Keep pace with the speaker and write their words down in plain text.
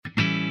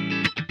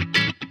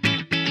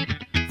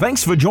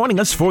Thanks for joining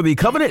us for the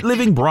Covenant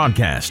Living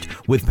broadcast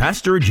with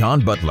Pastor John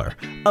Butler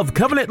of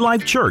Covenant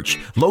Life Church,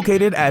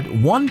 located at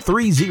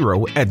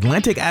 130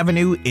 Atlantic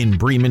Avenue in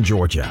Bremen,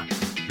 Georgia.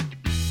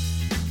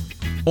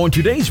 On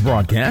today's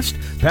broadcast,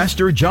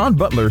 Pastor John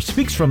Butler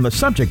speaks from the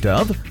subject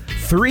of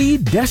 3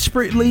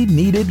 desperately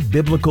needed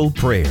biblical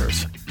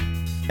prayers.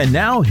 And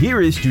now,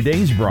 here is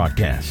today's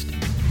broadcast.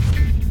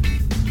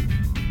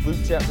 Luke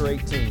chapter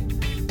 18.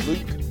 Luke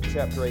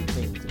chapter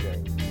 18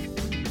 today.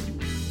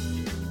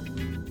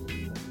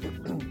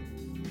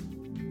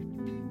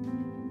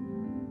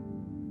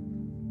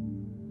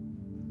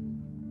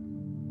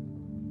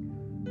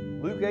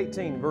 Luke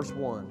 18, verse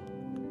 1.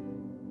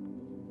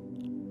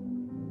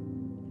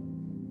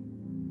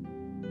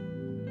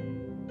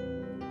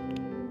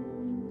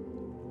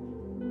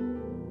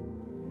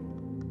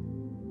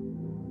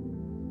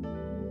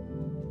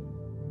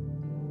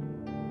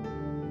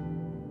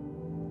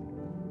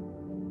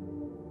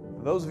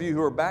 For those of you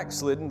who are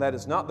backslidden, that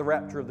is not the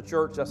rapture of the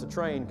church, that's a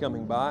train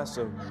coming by,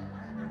 so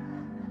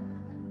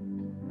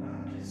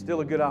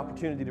still a good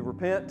opportunity to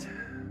repent.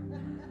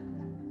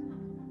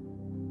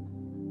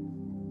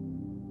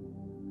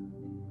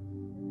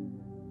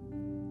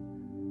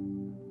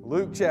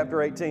 Luke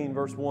chapter 18,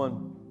 verse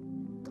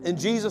 1. And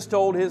Jesus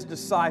told His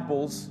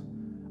disciples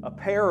a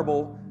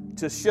parable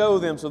to show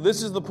them. So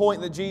this is the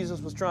point that Jesus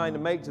was trying to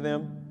make to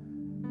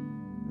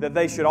them, that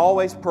they should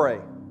always pray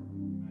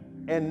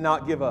and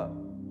not give up.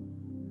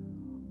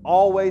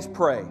 Always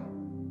pray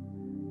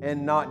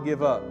and not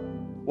give up.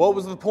 What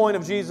was the point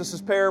of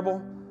Jesus'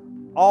 parable?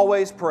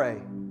 Always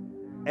pray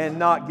and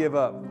not give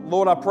up.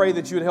 Lord, I pray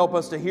that You would help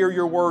us to hear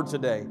Your word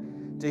today,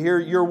 to hear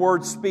Your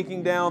word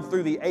speaking down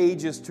through the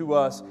ages to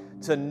us,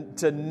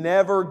 to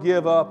never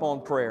give up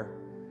on prayer.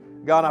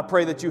 God, I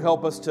pray that You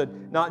help us to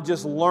not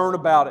just learn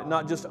about it,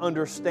 not just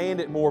understand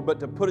it more,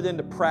 but to put it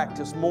into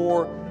practice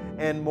more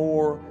and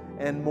more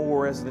and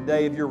more as the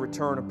day of Your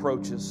return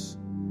approaches.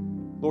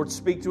 Lord,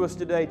 speak to us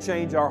today.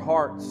 Change our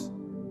hearts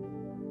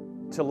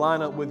to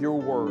line up with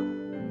Your word.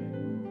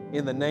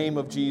 In the name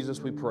of Jesus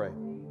we pray.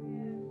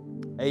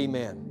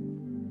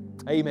 Amen.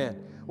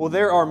 Amen. Well,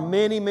 there are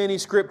many, many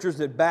scriptures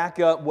that back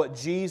up what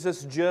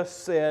Jesus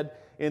just said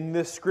in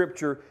this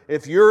scripture.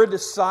 If you're a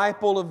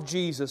disciple of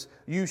Jesus,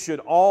 you should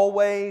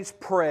always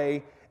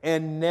pray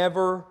and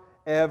never,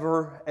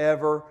 ever,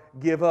 ever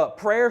give up.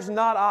 Prayer's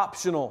not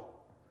optional.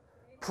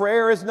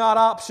 Prayer is not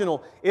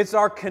optional. It's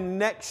our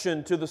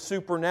connection to the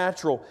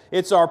supernatural.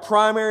 It's our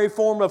primary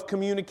form of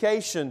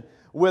communication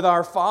with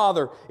our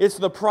Father. It's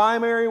the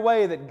primary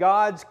way that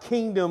God's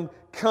kingdom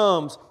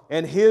comes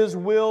and His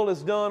will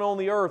is done on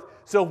the earth.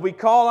 So if we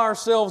call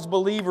ourselves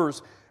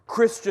believers,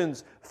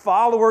 Christians,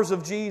 followers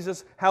of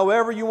Jesus,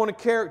 however you want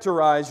to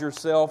characterize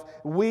yourself,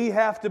 we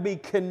have to be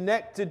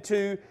connected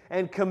to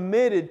and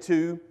committed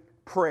to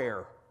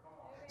prayer.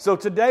 So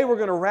today we're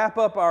going to wrap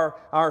up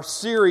our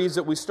series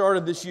that we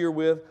started this year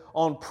with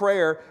on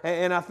prayer,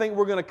 and I think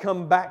we're going to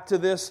come back to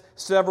this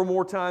several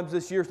more times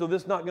this year, so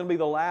this is not going to be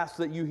the last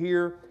that you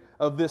hear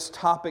of this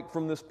topic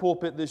from this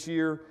pulpit this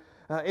year.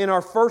 In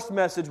our first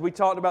message, we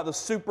talked about the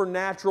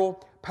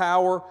supernatural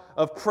power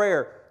of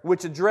prayer,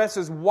 which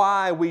addresses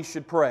why we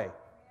should pray.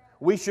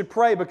 We should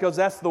pray because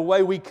that's the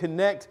way we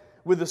connect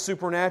with the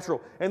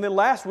supernatural. And then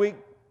last week,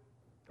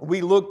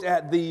 we looked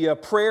at the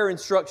prayer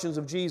instructions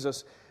of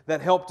Jesus that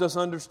helped us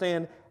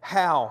understand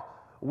how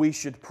we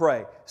should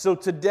pray. So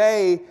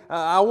today,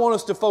 I want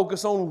us to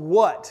focus on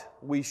what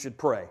we should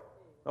pray.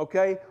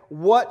 Okay?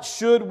 What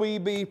should we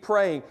be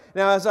praying?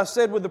 Now, as I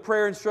said with the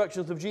prayer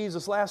instructions of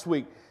Jesus last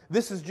week,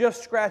 this is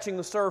just scratching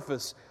the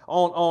surface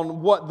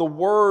on what the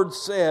Word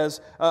says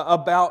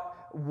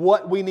about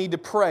what we need to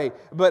pray.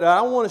 But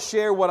I want to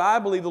share what I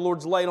believe the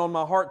Lord's laid on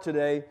my heart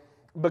today,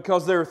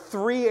 because there are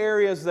 3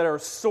 areas that are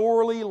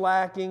sorely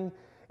lacking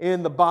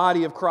in the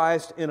body of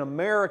Christ in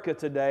America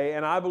today,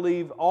 and I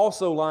believe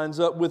also lines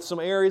up with some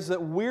areas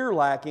that we're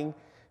lacking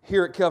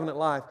here at Covenant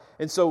Life.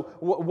 And so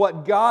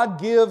what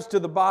God gives to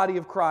the body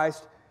of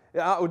Christ,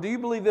 do you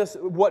believe this?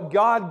 What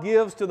God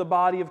gives to the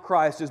body of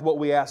Christ is what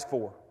we ask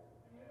for.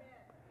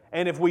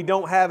 And if we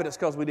don't have it, it's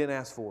because we didn't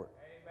ask for it.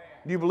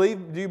 Do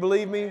you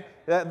believe me?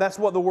 That's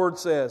what the Word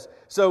says.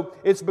 So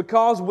it's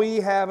because we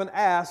haven't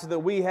asked that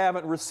we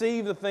haven't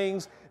received the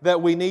things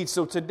that we need.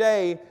 So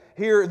today,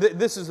 here,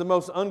 this is the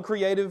most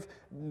uncreative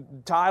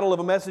title of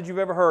a message you've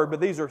ever heard, but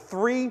these are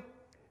 3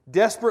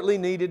 desperately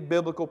needed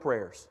biblical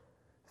prayers.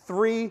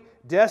 3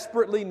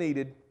 desperately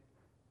needed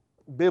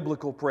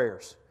biblical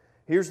prayers.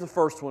 Here's the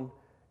first one.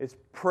 It's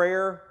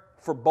prayer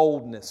for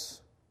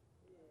boldness.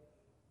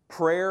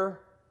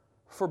 Prayer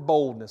for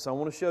boldness. I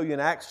want to show you in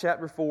Acts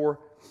chapter 4,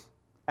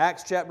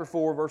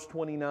 verse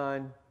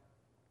 29.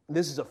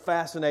 This is a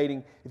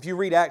fascinating, if you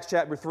read Acts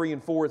chapter 3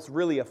 and 4, it's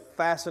really a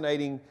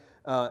fascinating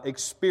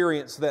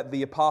experience that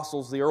the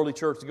apostles, the early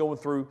church, is going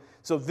through.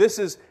 So this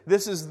is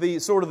the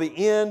sort of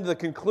the end, the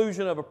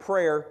conclusion of a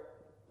prayer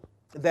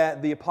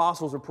that the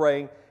apostles are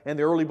praying and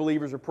the early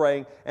believers are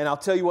praying. And I'll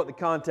tell you what the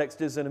context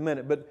is in a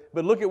minute.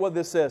 But look at what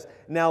this says.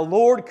 Now,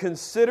 Lord,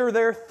 consider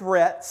their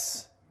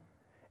threats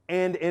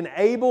and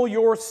enable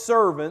your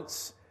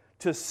servants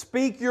to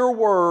speak your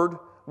word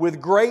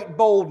with great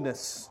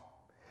boldness.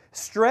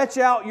 Stretch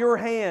out your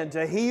hand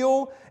to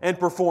heal and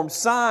perform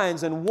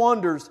signs and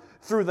wonders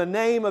through the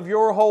name of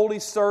your holy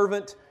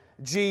servant,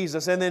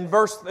 Jesus. And then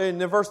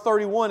in verse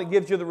 31, it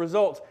gives you the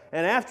results.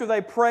 And after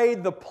they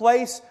prayed, the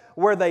place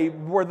where they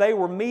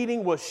were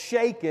meeting was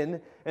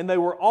shaken, and they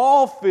were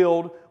all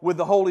filled with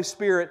the Holy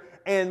Spirit.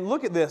 And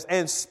look at this,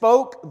 and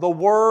spoke the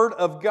word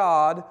of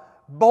God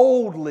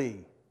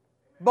boldly.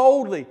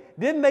 Boldly.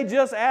 Didn't they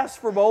just ask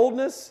for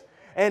boldness?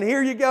 And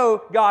here you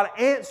go. God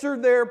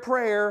answered their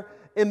prayer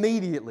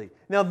immediately.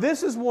 Now,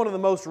 this is one of the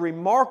most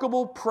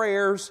remarkable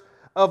prayers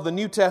of the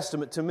New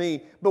Testament to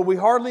me, but we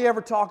hardly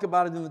ever talk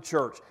about it in the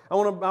church. I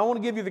want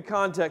to give you the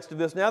context of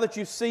this. Now that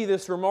you see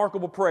this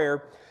remarkable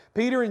prayer,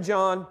 Peter and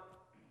John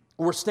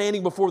were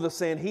standing before the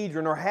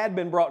Sanhedrin, or had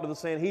been brought to the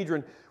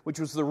Sanhedrin, which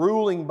was the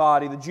ruling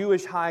body, the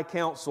Jewish high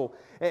council.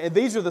 And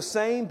these are the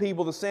same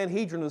people, the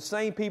Sanhedrin, the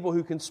same people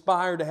who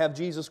conspired to have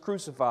Jesus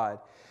crucified.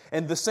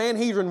 And the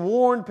Sanhedrin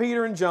warned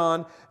Peter and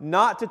John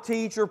not to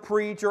teach or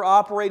preach or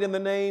operate in the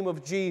name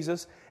of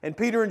Jesus. And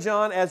Peter and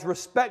John, as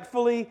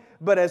respectfully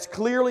but as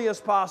clearly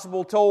as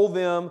possible, told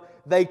them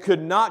they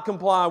could not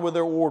comply with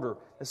their order.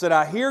 They said,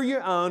 I hear you,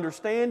 I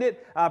understand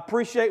it, I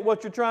appreciate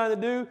what you're trying to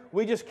do.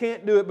 We just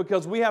can't do it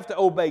because we have to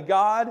obey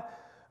God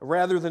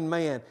rather than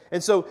man.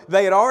 And so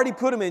they had already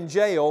put them in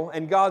jail,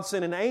 and God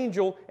sent an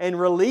angel and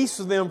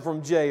released them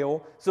from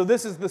jail. So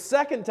this is the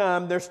second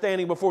time they're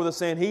standing before the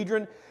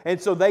Sanhedrin. And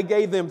so they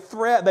gave them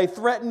they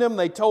threatened them,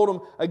 they told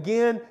them,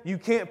 again, you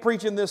can't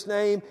preach in this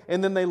name,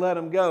 and then they let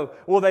them go.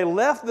 Well, they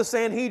left the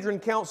Sanhedrin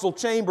council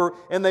chamber,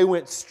 and they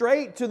went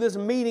straight to this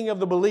meeting of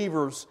the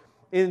believers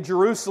in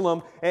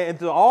Jerusalem,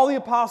 and all the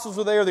apostles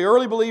are there, the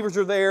early believers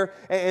are there,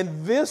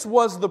 and this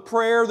was the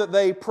prayer that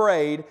they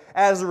prayed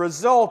as a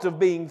result of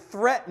being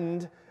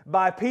threatened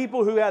by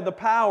people who had the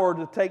power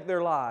to take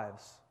their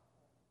lives.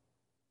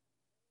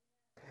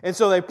 And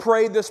so they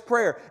prayed this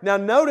prayer. Now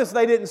notice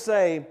they didn't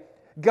say,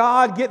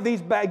 God, get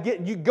these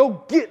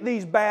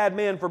bad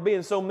men for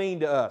being so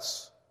mean to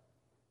us.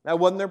 That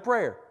wasn't their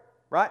prayer,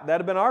 right?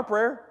 That'd have been our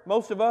prayer,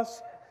 most of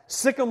us.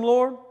 Sick them,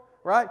 Lord.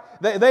 Right?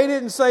 They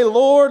didn't say,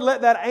 Lord,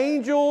 let that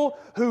angel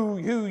who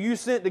you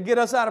sent to get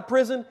us out of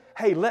prison,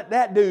 hey, let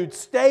that dude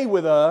stay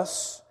with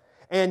us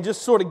and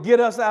just sort of get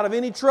us out of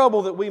any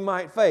trouble that we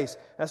might face.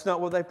 That's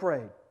not what they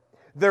prayed.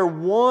 Their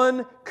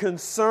one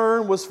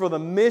concern was for the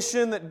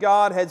mission that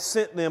God had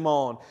sent them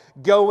on,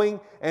 going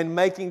and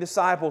making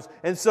disciples.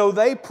 And so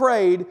they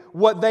prayed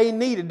what they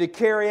needed to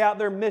carry out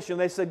their mission.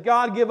 They said,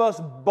 God, give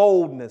us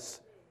boldness.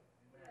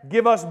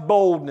 Give us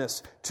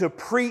boldness to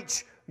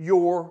preach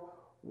your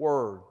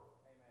word.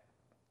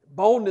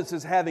 Boldness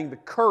is having the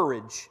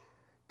courage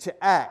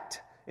to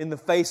act in the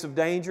face of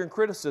danger and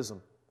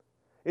criticism.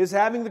 It is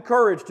having the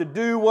courage to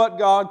do what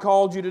God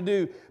called you to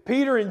do.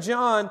 Peter and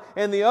John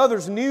and the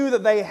others knew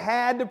that they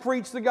had to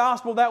preach the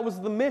gospel. That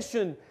was the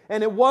mission.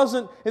 And it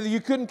wasn't,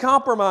 you couldn't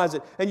compromise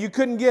it, and you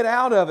couldn't get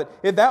out of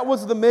it. That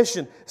was the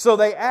mission. So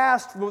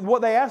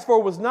what they asked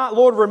for was not,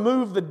 Lord,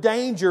 remove the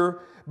danger,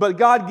 but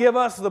God, give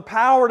us the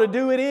power to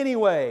do it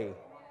anyway.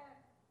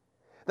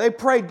 They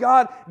prayed,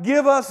 God,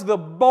 give us the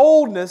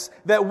boldness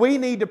that we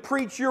need to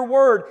preach your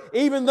word,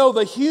 even though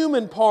the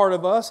human part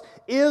of us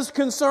is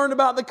concerned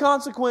about the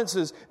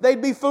consequences.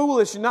 They'd be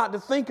foolish not to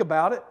think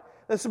about it.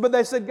 But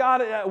they said,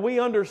 God, we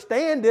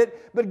understand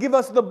it, but give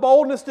us the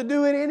boldness to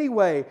do it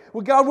anyway.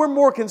 Well, God, we're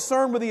more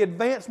concerned with the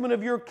advancement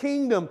of your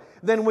kingdom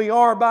than we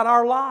are about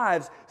our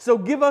lives. So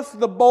give us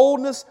the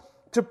boldness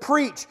to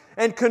preach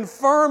and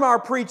confirm our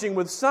preaching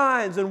with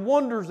signs and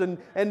wonders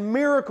and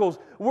miracles.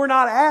 We're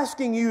not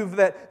asking you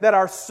that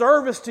our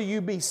service to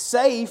you be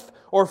safe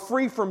or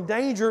free from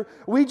danger.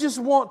 We just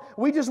want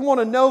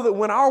to know that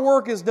when our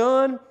work is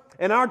done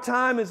and our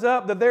time is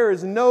up, that there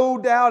is no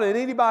doubt in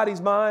anybody's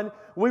mind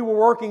we were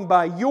working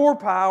by your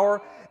power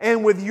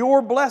and with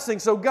your blessing.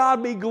 So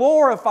God be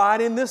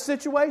glorified in this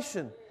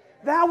situation.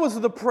 That was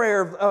the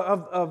prayer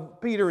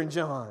of Peter and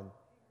John.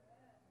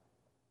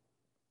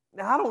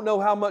 Now, I don't know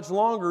how much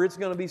longer it's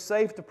going to be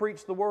safe to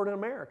preach the Word in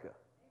America.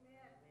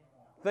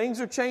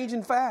 Things are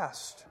changing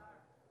fast.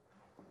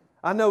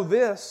 I know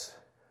this.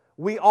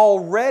 We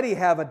already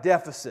have a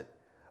deficit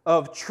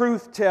of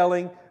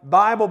truth-telling,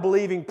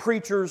 Bible-believing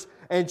preachers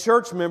and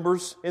church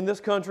members in this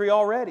country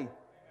already.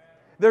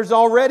 There's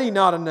already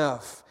not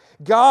enough.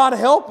 God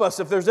help us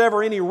if there's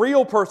ever any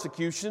real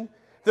persecution,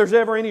 if there's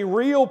ever any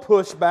real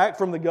pushback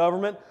from the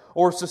government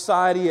or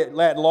society at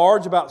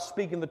large about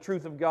speaking the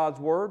truth of God's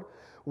Word.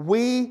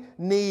 We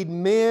need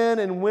men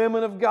and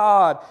women of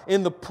God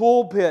in the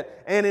pulpit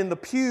and in the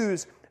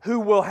pews who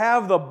will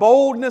have the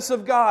boldness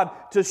of God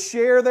to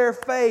share their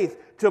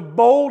faith, to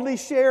boldly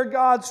share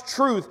God's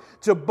truth,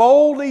 to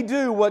boldly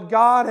do what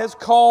God has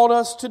called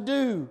us to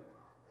do.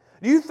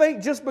 Do you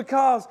think just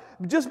because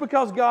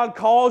God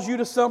calls you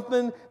to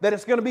something that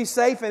it's going to be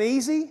safe and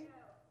easy?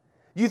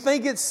 You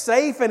think it's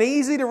safe and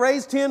easy to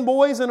raise 10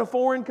 boys in a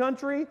foreign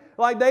country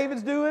like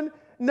David's doing?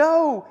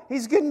 No,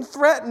 he's getting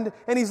threatened,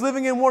 and he's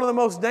living in one of the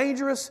most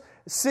dangerous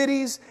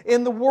cities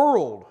in the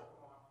world.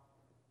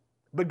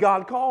 But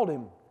God called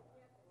him.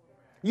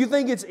 You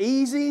think it's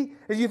easy?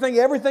 You think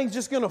everything's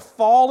just going to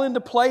fall into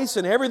place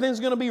and everything's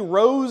going to be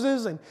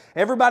roses and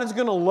everybody's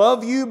going to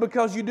love you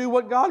because you do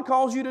what God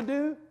calls you to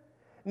do?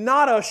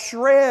 Not a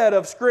shred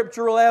of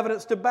scriptural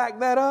evidence to back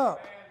that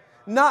up.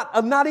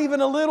 Not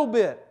even a little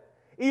bit.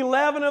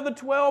 11 of the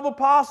 12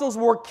 apostles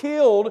were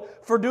killed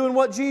for doing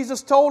what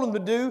Jesus told them to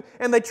do,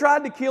 and they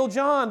tried to kill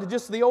John,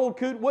 just the old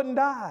coot wouldn't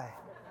die.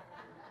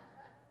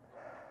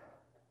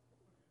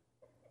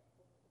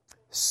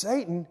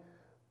 Satan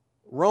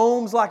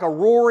roams like a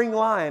roaring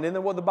lion. Isn't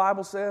that what the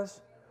Bible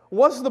says?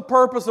 What's the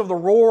purpose of the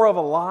roar of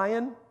a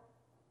lion?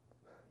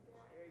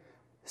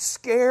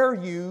 Scare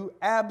you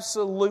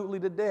absolutely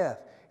to death.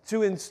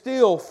 To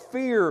instill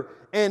fear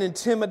and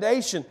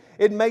intimidation.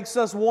 It makes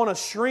us want to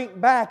shrink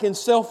back in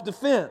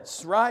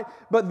self-defense, right?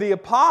 But the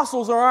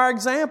apostles are our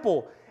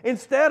example.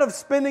 Instead of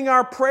spending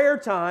our prayer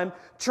time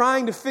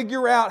trying to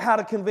figure out how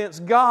to convince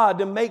God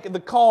to make the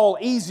call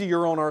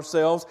easier on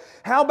ourselves,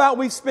 how about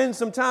we spend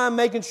some time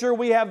making sure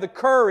we have the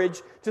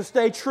courage to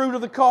stay true to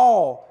the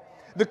call?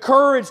 The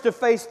courage to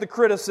face the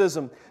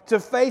criticism, to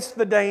face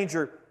the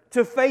danger,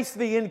 to face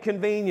the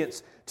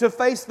inconvenience, to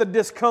face the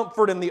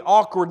discomfort and the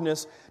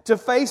awkwardness, to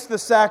face the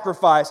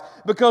sacrifice,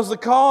 because the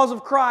cause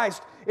of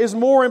Christ is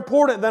more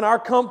important than our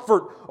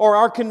comfort or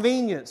our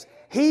convenience.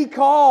 He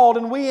called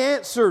and we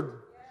answered.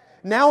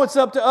 Now it's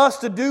up to us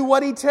to do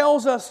what He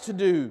tells us to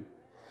do.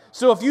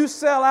 So if you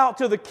sell out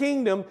to the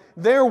kingdom,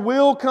 there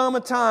will come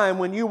a time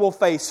when you will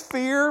face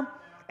fear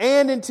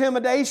and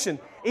intimidation,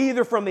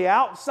 either from the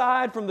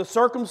outside, from the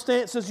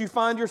circumstances you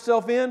find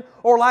yourself in,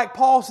 or like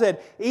Paul said,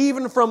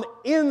 even from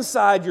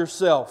inside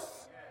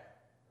yourself.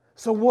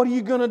 So what are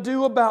you going to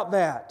do about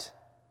that?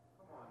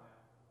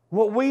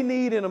 What we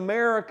need in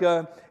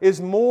America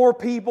is more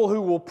people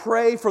who will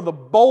pray for the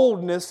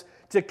boldness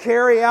to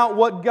carry out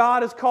what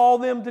God has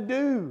called them to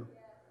do.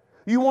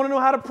 You want to know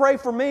how to pray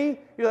for me?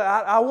 You're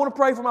like, I want to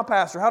pray for my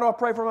pastor. How do I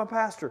pray for my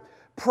pastor?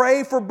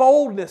 Pray for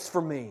boldness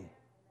for me.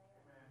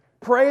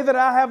 Pray that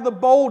I have the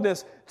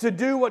boldness to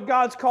do what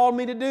God's called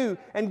me to do.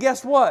 And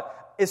guess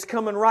what? It's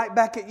coming right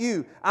back at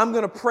you. I'm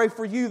going to pray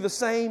for you the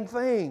same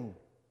thing.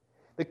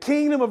 The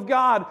kingdom of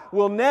God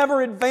will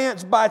never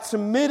advance by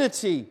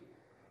timidity.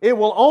 It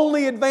will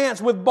only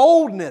advance with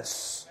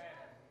boldness.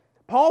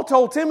 Paul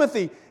told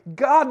Timothy,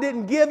 God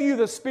didn't give you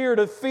the spirit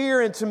of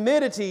fear and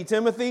timidity,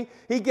 Timothy.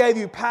 He gave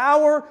you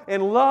power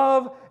and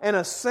love and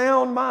a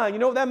sound mind. You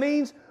know what that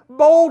means?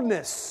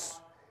 Boldness.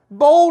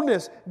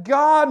 Boldness.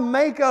 God,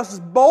 make us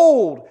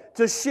bold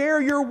to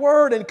share your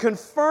word and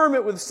confirm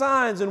it with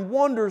signs and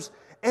wonders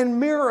and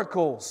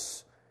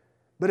miracles.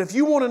 But if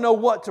you want to know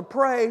what to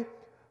pray,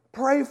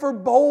 pray for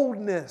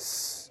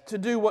boldness to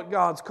do what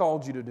God's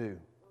called you to do.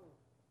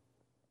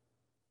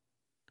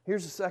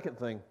 Here's the second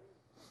thing.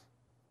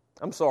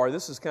 I'm sorry,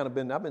 this has kind of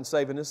been, I've been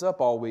saving this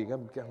up all week.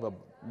 I'm kind of a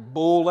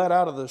bull let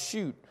out of the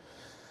chute.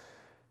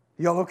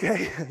 Y'all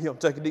okay? Y'all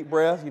take a deep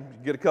breath? You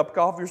get a cup of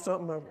coffee or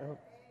something?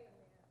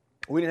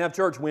 We didn't have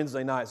church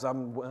Wednesday night,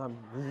 so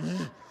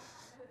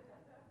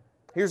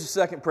Here's the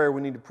second prayer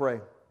we need to pray.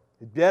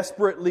 A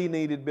desperately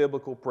needed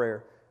biblical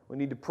prayer. We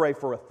need to pray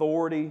for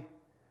authority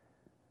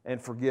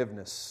and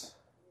forgiveness.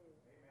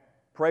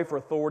 Pray for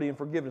authority and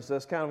forgiveness.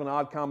 That's kind of an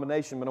odd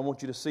combination, but I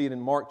want you to see it in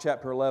Mark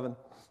chapter 11.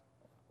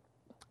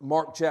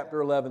 Mark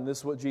chapter 11, this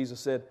is what Jesus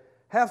said.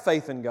 Have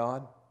faith in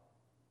God.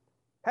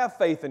 Have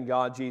faith in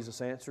God, Jesus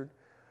answered.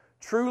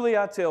 Truly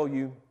I tell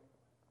you,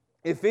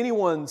 if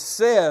anyone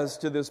says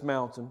to this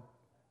mountain,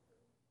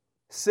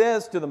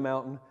 says to the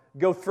mountain,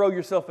 go throw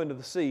yourself into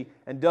the sea,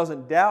 and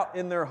doesn't doubt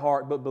in their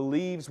heart, but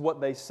believes what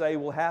they say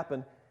will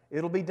happen,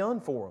 it'll be done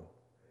for them.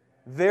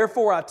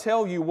 Therefore I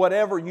tell you,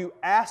 whatever you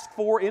ask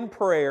for in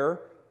prayer,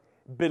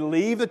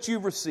 believe that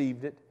you've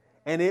received it,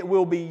 and it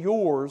will be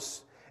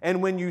yours.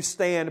 And when you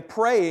stand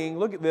praying,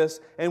 look at this,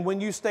 and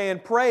when you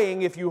stand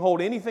praying, if you hold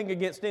anything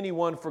against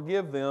anyone,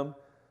 forgive them,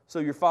 so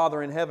your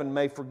Father in heaven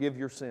may forgive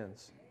your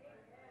sins.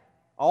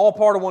 All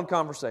part of one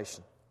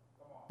conversation.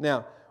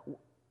 Now,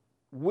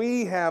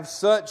 we have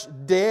such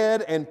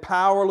dead and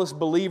powerless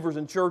believers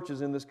in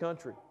churches in this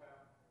country.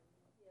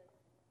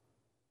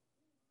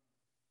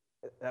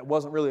 That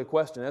wasn't really a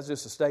question, that's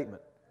just a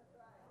statement.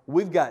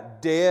 We've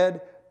got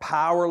dead,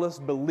 powerless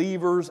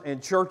believers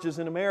and churches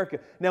in America.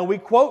 Now we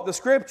quote the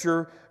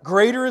Scripture,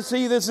 greater is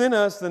He that's in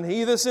us than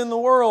he that's in the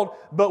world,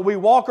 but we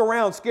walk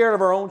around scared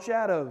of our own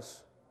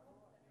shadows.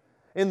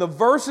 In the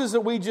verses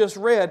that we just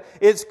read,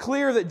 it's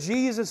clear that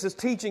Jesus is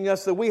teaching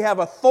us that we have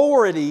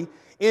authority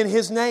in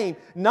His name,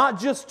 not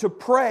just to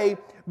pray,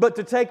 but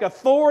to take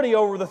authority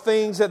over the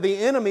things that the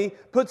enemy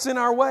puts in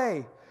our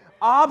way.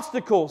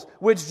 Obstacles,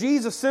 which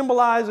Jesus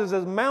symbolizes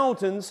as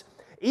mountains,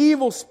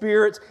 evil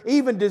spirits,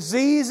 even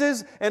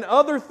diseases and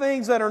other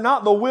things that are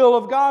not the will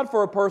of God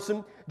for a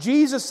person,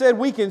 Jesus said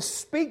we can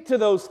speak to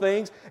those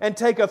things and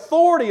take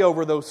authority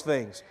over those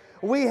things.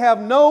 We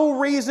have no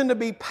reason to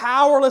be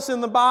powerless in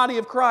the body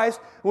of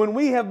Christ when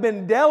we have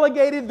been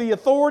delegated the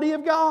authority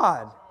of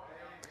God.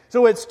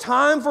 So it's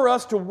time for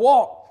us to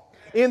walk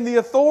in the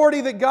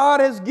authority that God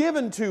has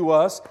given to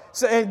us,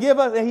 and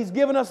He's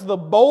given us the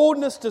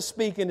boldness to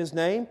speak in His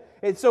name.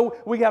 And so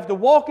we have to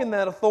walk in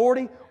that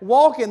authority,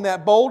 walk in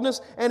that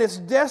boldness, and it's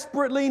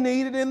desperately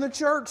needed in the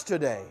church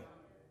today.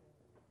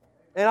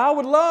 And I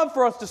would love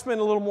for us to spend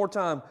a little more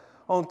time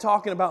on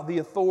talking about the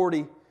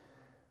authority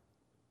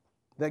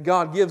that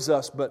God gives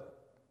us, but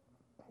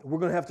we're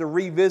going to have to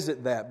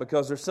revisit that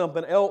because there's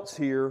something else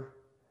here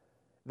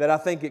that I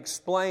think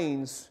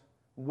explains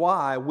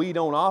why we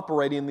don't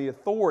operate in the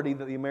authority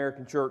that the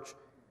American church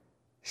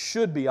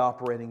should be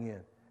operating in.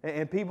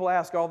 And people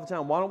ask all the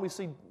time, why don't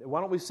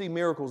we see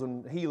miracles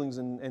and healings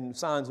and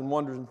signs and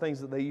wonders and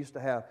things that they used to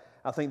have?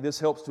 I think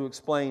this helps to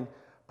explain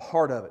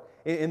part of it.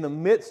 In the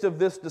midst of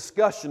this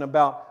discussion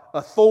about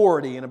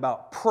authority and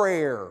about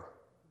prayer,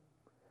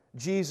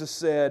 Jesus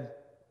said,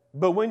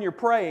 but when you're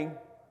praying,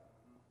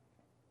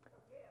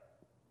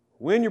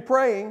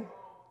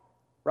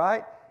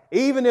 right?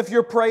 Even if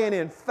you're praying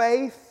in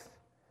faith,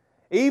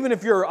 even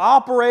if you're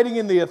operating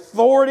in the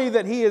authority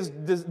that He's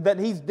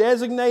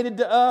designated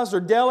to us or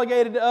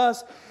delegated to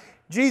us,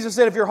 Jesus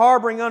said if you're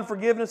harboring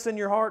unforgiveness in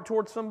your heart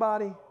towards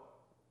somebody,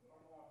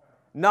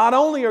 not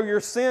only are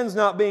your sins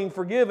not being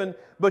forgiven,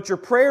 but your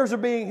prayers are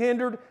being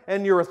hindered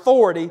and your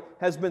authority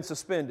has been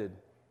suspended.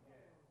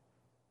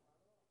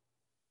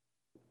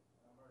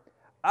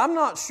 I'm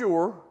not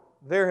sure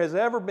there has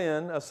ever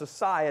been a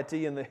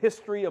society in the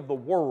history of the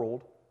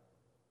world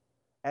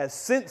as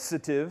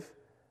sensitive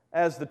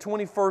as the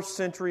 21st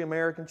century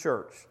American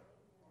church.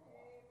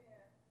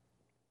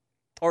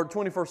 Or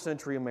 21st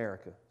century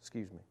America,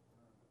 excuse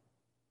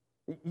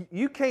me.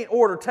 You can't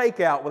order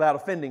takeout without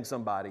offending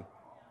somebody.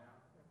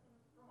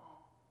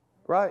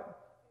 Right?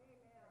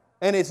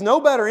 And it's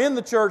no better in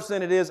the church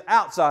than it is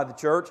outside the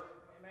church.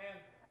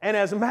 And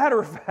as a matter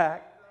of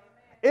fact,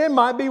 it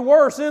might be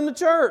worse in the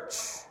church.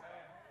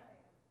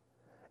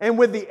 And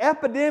with the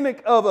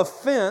epidemic of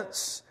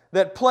offense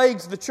that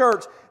plagues the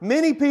church,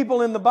 many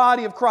people in the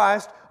body of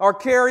Christ are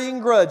carrying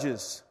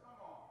grudges.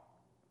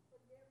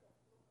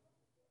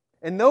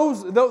 And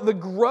the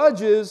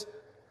grudges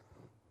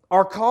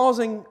are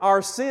causing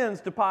our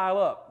sins to pile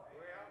up.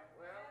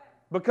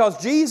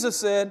 Because Jesus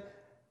said,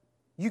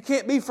 you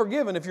can't be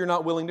forgiven if you're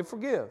not willing to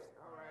forgive.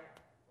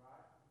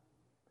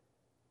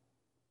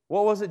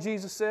 What was it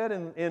Jesus said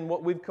in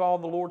what we've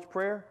called the Lord's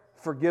Prayer?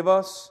 Forgive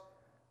us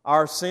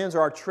our sins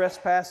or our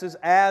trespasses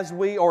as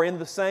we, or in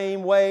the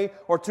same way,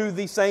 or to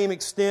the same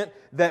extent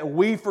that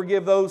we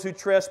forgive those who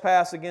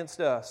trespass against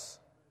us.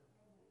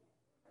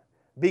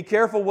 Be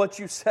careful what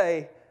you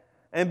say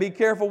and be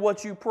careful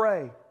what you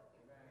pray.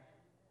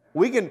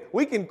 We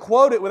can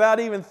quote it without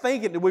even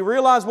thinking. Did we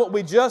realize what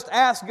we just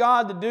asked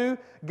God to do?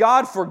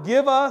 God,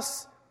 forgive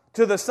us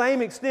to the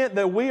same extent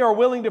that we are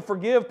willing to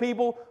forgive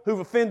people who've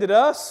offended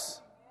us.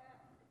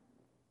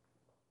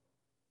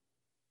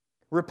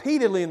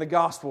 Repeatedly in the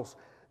Gospels,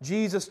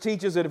 Jesus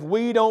teaches that if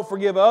we don't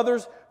forgive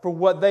others for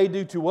what they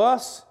do to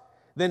us,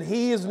 then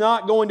He is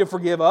not going to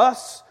forgive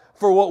us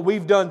for what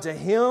we've done to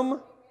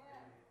Him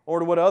or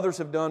to what others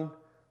have done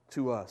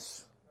to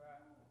us.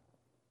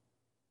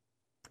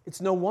 It's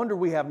no wonder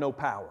we have no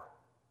power.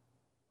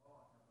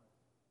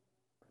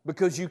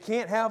 Because you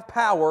can't have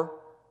power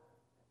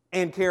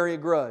and carry a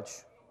grudge.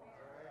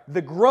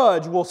 The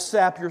grudge will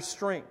sap your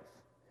strength.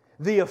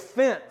 The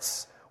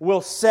offense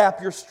will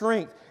sap your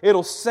strength.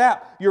 It'll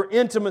sap your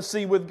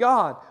intimacy with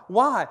God.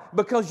 Why?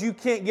 Because you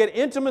can't get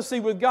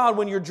intimacy with God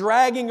when you're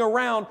dragging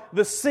around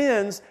the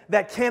sins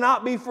that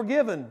cannot be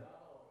forgiven.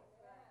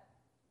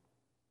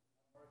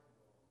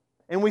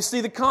 And we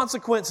see the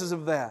consequences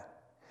of that.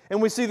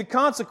 And we see the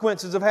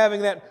consequences of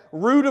having that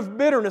root of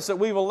bitterness that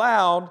we've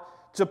allowed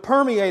to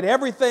permeate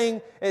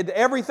everything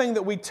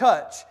that we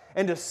touch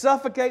and to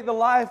suffocate the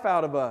life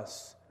out of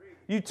us.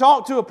 You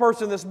talk to a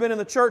person that's been in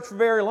the church for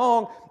very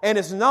long, and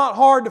it's not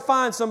hard to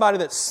find somebody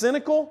that's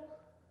cynical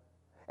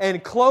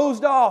and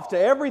closed off to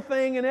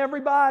everything and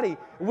everybody.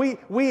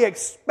 We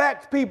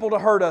expect people to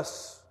hurt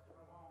us.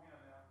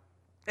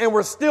 And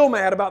we're still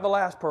mad about the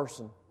last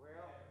person.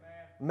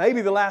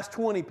 Maybe the last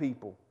 20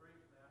 people.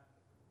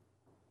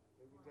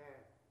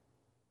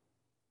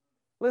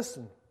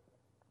 Listen,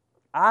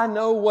 I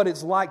know what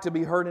it's like to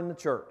be hurt in the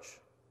church.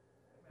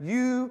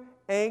 You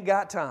ain't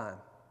got time.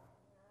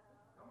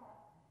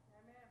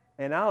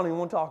 And I don't even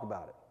want to talk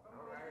about it.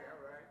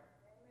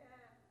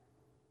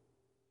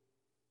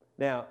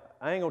 Now,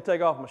 I ain't going to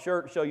take off my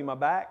shirt and show you my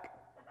back,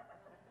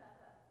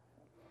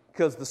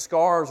 because the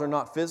scars are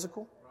not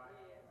physical.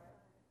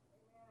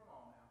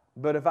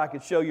 But if I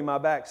could show you my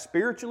back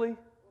spiritually,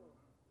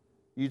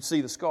 you'd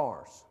see the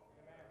scars.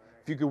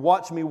 If you could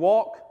watch me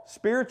walk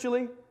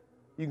spiritually,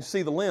 you can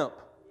see the limp.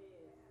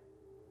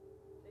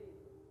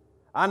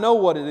 I know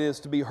what it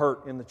is to be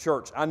hurt in the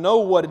church. I know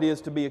what it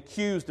is to be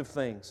accused of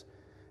things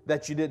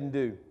that you didn't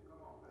do.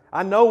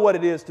 I know what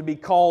it is to be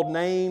called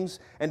names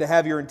and to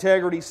have your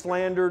integrity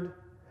slandered.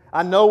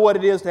 I know what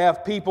it is to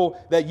have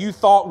people that you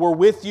thought were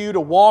with you to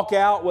walk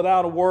out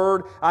without a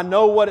word. I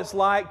know what it's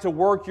like to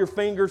work your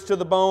fingers to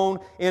the bone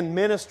in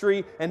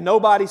ministry and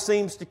nobody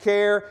seems to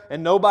care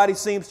and nobody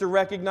seems to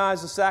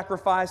recognize the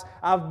sacrifice.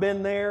 I've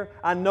been there.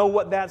 I know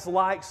what that's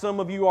like. Some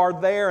of you are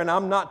there, and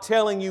I'm not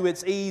telling you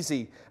it's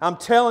easy. I'm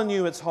telling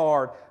you it's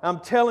hard. I'm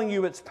telling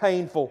you it's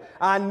painful.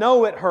 I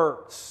know it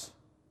hurts.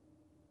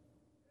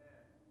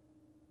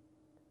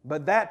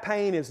 But that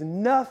pain is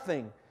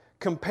nothing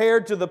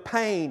compared to the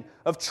pain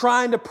of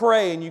trying to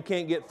pray and you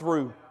can't get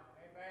through.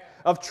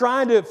 Of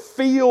trying to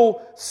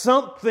feel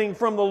something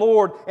from the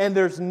Lord and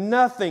there's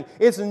nothing.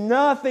 It's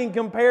nothing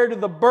compared to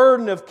the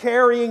burden of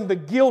carrying the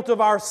guilt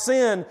of our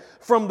sin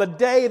from the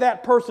day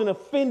that person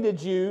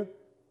offended you,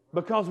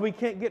 because we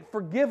can't get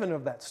forgiven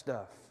of that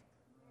stuff.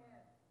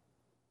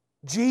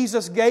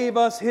 Jesus gave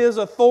us His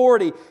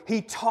authority.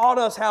 He taught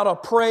us how to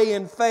pray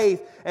in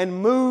faith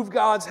and move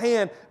God's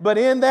hand. But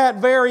in that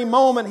very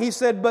moment, He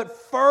said, but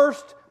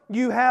first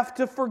you have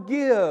to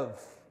forgive.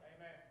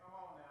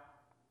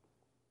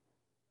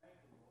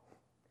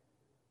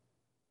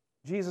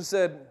 Jesus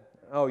said,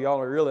 oh, y'all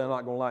are really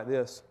not going to like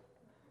this.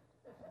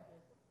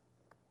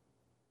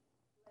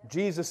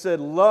 Jesus said,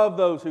 love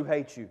those who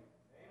hate you.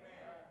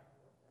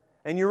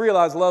 And you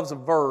realize love's a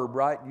verb,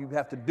 right? You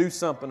have to do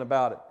something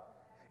about it.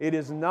 It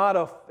is not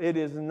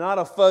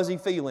a fuzzy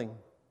feeling.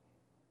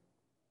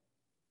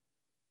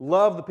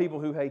 Love the people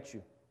who hate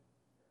you.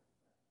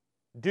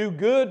 Do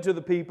good to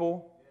the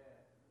people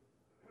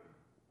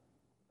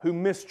who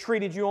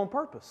mistreated you on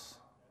purpose.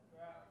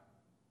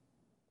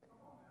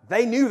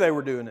 They knew they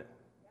were doing it.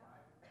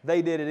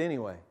 They did it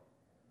anyway.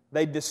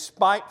 They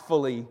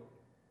despitefully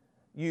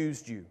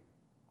used you.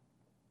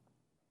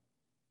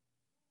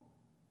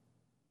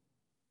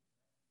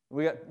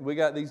 We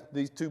got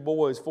these two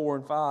boys, 4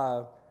 and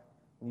 5,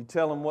 and you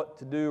tell them what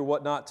to do or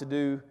what not to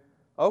do.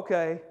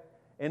 Okay.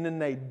 And then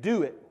they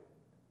do it,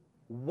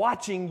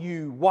 watching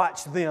you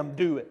watch them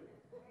do it.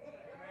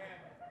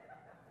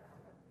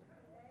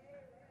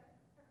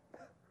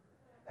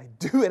 They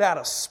do it out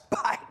of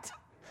spite.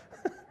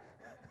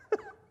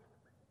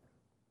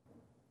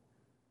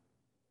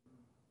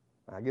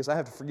 I guess I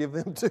have to forgive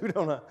them too,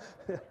 don't I?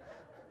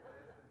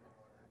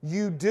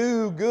 You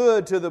do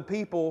good to the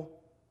people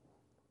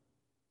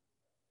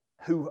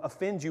who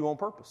offend you on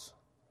purpose.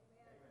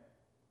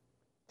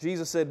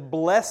 Jesus said,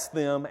 bless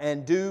them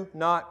and do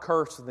not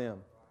curse them.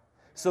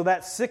 So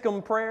that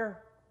Sikkim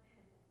prayer,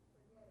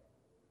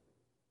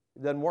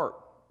 it doesn't work.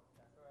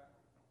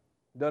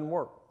 It doesn't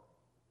work.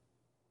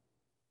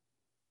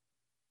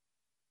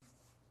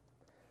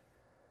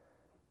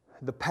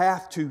 The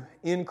path to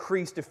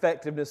increased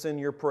effectiveness in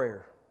your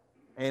prayer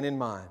and in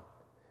mine,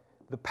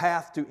 the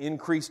path to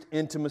increased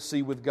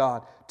intimacy with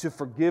God, to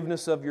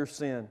forgiveness of your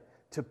sin,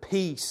 to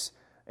peace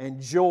and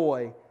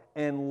joy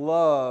and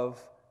love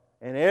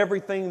and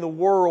everything the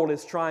world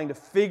is trying to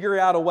figure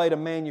out a way to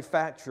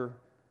manufacture,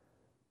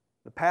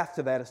 the path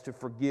to that is to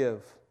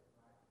forgive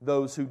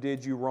those who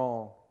did you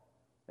wrong.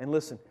 And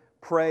listen,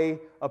 pray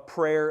a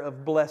prayer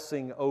of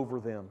blessing over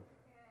them.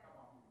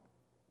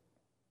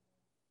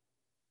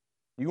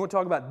 You want to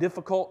talk about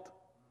difficult?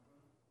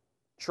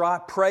 Try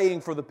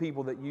praying for the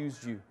people that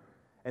used you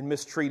and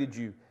mistreated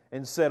you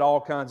and said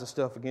all kinds of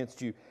stuff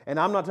against you. And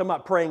I'm not talking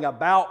about praying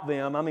about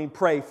them. I mean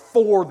pray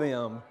for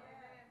them.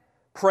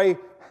 Pray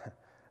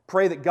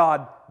that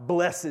God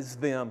blesses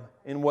them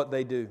in what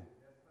they do.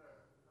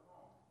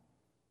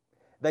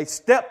 They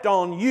stepped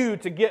on you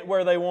to get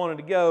where they wanted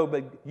to go,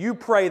 but you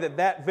pray that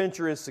that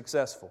venture is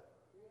successful.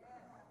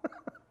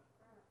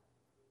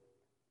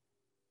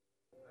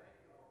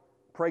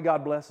 Pray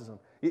God blesses them.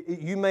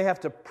 You may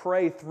have to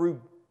pray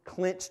through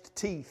clenched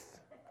teeth.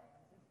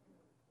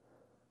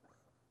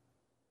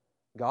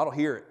 God will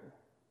hear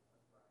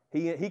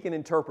it. He can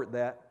interpret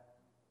that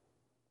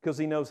because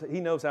He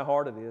knows how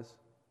hard it is.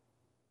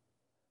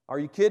 Are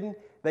you kidding?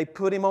 They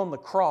put Him on the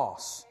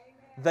cross.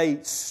 They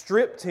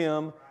stripped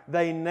Him.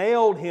 They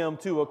nailed Him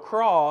to a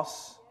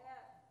cross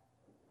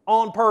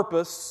on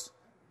purpose.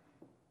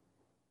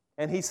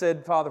 And He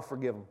said, Father,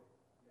 forgive them.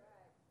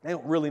 They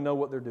don't really know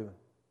what they're doing.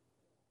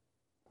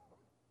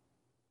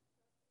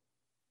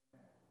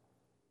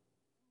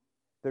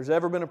 If there's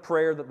ever been a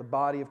prayer that the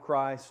body of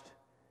Christ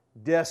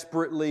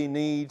desperately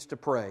needs to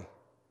pray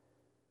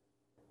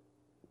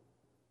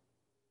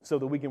so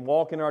that we can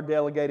walk in our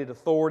delegated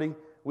authority,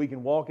 we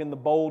can walk in the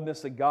boldness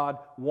that God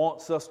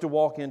wants us to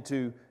walk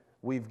into,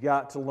 we've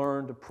got to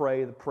learn to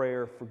pray the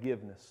prayer of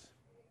forgiveness.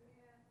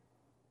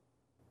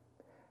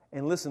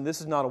 And listen,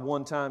 this is not a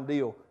one-time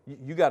deal.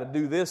 You got to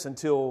do this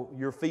until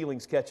your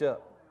feelings catch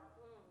up.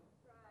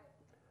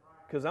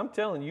 Because I'm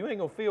telling you, you ain't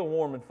going to feel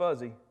warm and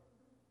fuzzy.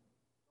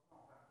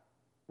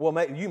 Well,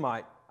 you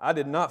might. I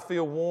did not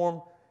feel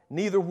warm,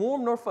 neither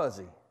warm nor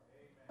fuzzy.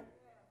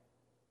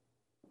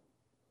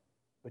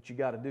 But you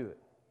got to do it.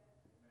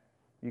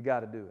 You got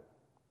to do it.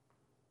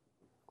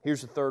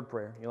 Here's the third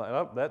prayer. You're like,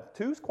 oh, that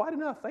 2 is quite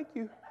enough. Thank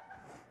you.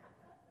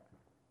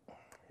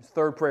 It's the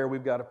third prayer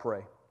we've got to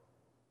pray.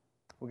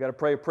 We've got to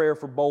pray a prayer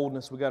for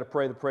boldness. We've got to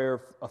pray the prayer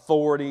of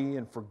authority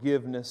and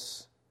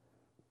forgiveness.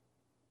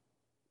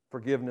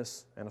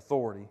 forgiveness, and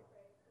authority,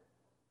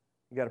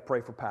 you got to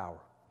pray for power.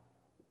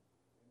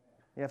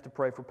 You have to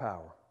pray for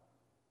power.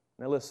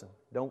 Now listen,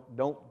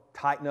 don't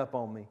tighten up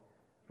on me.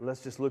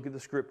 Let's just look at the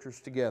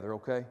Scriptures together,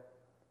 okay?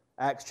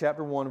 Acts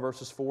chapter 1,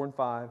 verses 4 and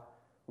 5.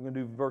 We're going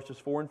to do verses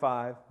 4 and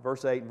 5,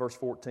 verse 8 and verse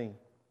 14,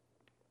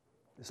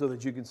 so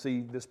that you can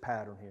see this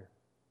pattern here.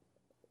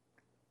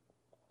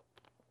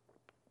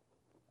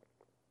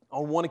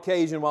 On one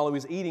occasion, while He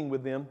was eating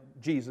with them,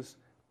 Jesus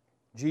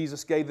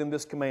gave them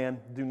this command: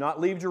 do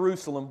not leave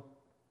Jerusalem,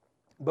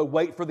 but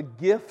wait for the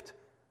gift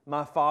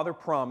my Father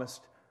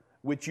promised,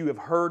 which you have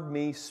heard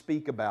me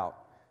speak about.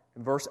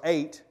 In verse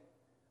 5,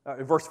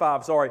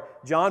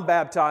 John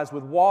baptized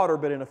with water,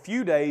 but in a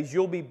few days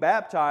you'll be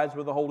baptized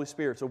with the Holy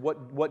Spirit. So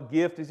what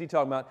gift is he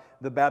talking about?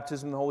 The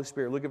baptism of the Holy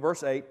Spirit. Look at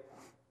verse 8.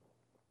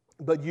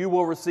 But you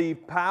will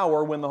receive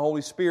power when the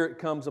Holy Spirit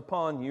comes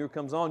on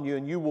you,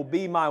 and you will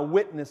be my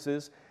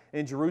witnesses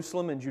in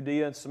Jerusalem and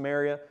Judea and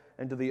Samaria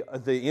and to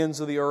the ends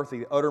of the earth,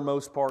 the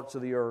uttermost parts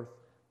of the earth.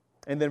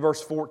 And then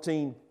verse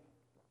 14.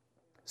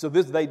 So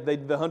the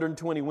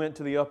 120 went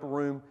to the upper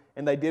room,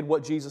 and they did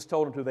what Jesus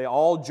told them to. They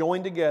all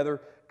joined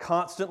together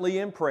constantly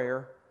in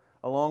prayer,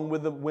 along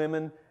with the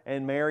women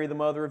and Mary, the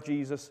mother of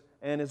Jesus,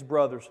 and His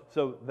brothers.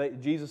 So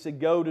Jesus said,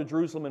 go to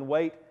Jerusalem and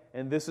wait,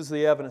 and this is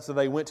the evidence. So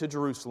they went to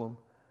Jerusalem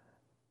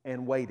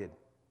and waited.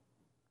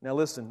 Now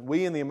listen,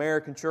 we in the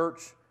American church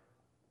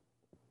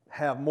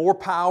have more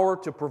power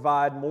to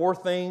provide more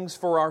things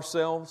for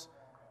ourselves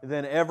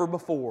than ever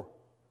before.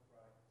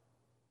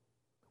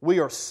 We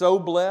are so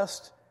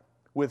blessed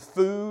with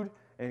food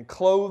and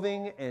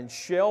clothing and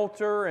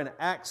shelter and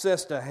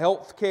access to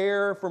health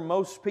care for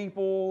most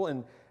people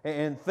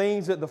and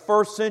things that the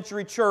first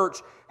century church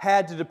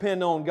had to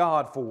depend on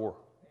God for.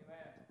 Amen.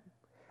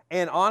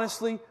 And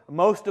honestly,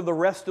 most of the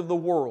rest of the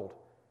world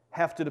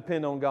have to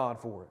depend on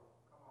God for it.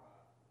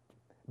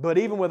 But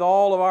even with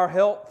all of our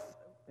health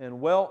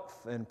and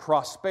wealth and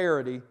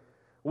prosperity,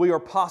 we are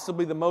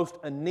possibly the most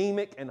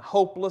anemic and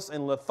hopeless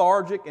and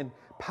lethargic and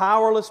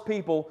powerless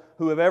people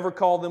who have ever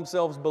called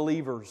themselves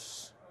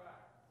believers.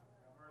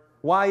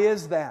 Why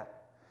is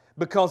that?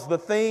 Because the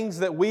things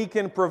that we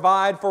can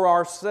provide for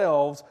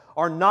ourselves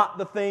are not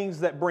the things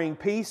that bring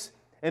peace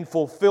and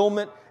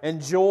fulfillment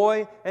and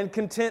joy and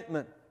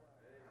contentment.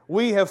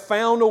 We have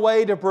found a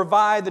way to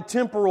provide the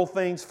temporal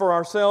things for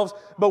ourselves,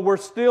 but we're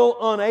still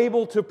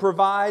unable to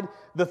provide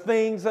the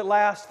things that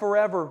last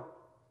forever.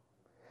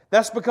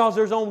 That's because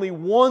there's only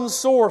one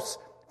source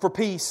for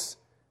peace.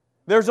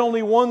 There's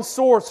only one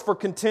source for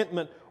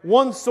contentment,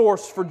 one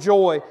source for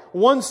joy,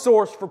 one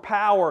source for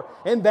power,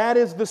 and that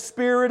is the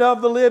Spirit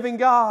of the living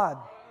God.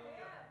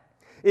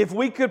 If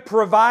we could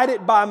provide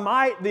it by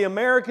might, the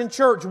American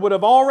church would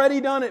have already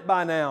done it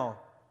by now.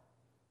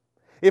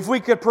 If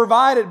we could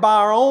provide it by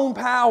our own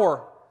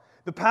power,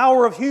 the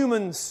power of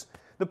humans,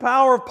 the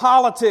power of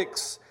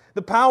politics,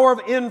 the power of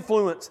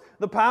influence,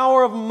 the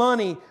power of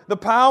money, the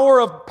power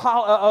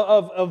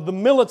of the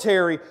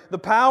military, the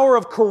power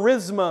of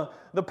charisma,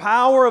 the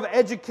power of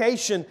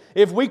education,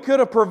 if we could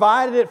have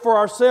provided it for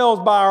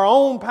ourselves by our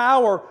own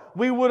power,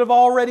 we would have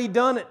already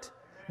done it.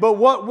 But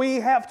what we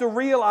have to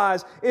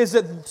realize is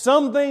that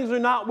some things are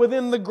not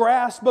within the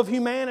grasp of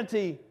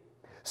humanity.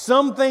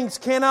 Some things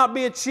cannot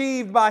be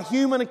achieved by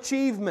human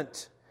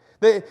achievement.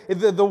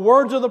 The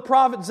words of the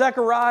prophet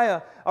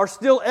Zechariah are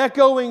still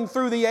echoing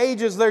through the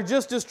ages. They're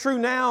just as true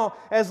now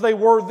as they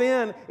were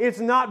then. It's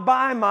not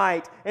by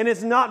might and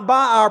it's not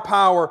by our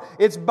power.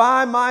 It's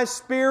by my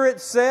Spirit,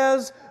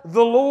 says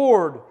the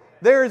Lord.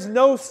 There is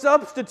no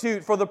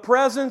substitute for the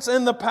presence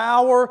and the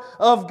power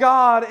of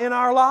God in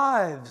our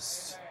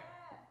lives.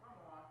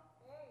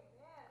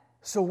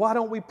 So why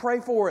don't we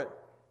pray for it?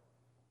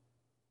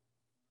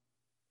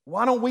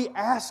 Why don't we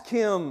ask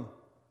Him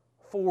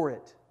for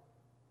it?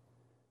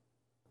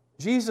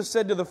 Jesus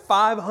said to the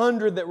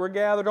 500 that were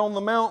gathered on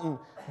the mountain,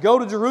 go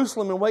to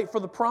Jerusalem and wait for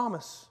the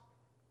promise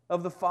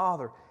of the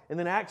Father. And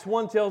then Acts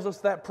 1 tells us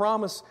that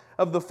promise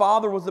of the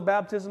Father was the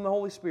baptism of the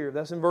Holy Spirit.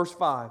 That's in verse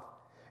 5.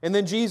 And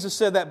then Jesus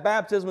said that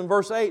baptism in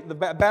verse 8, the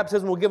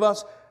baptism will give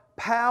us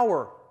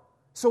power.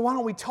 So why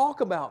don't we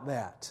talk about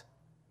that?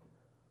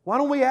 Why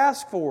don't we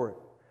ask for it?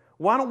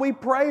 Why don't we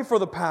pray for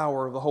the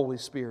power of the Holy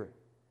Spirit?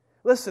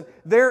 Listen,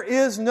 there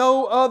is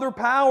no other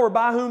power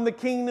by whom the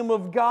kingdom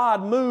of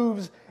God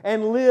moves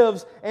and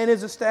lives and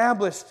is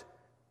established.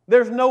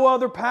 There's no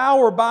other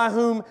power by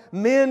whom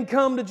men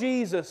come to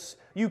Jesus.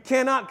 You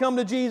cannot come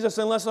to Jesus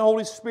unless the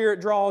Holy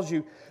Spirit draws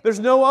you. There's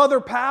no other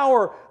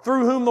power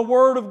through whom the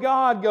Word of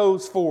God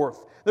goes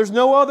forth. There's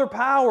no other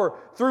power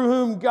through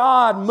whom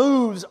God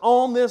moves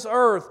on this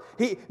earth.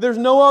 There's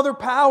no other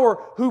power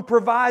who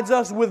provides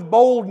us with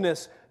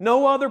boldness.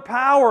 No other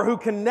power who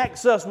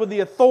connects us with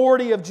the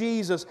authority of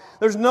Jesus.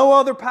 There's no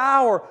other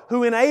power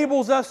who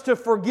enables us to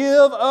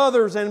forgive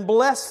others and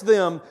bless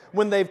them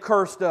when they've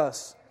cursed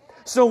us.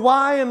 So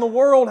why in the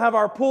world have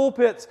our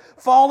pulpits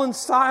fallen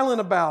silent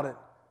about it?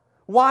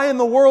 Why in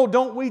the world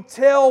don't we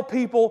tell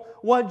people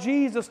what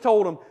Jesus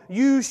told them?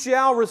 You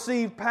shall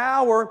receive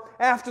power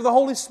after the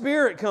Holy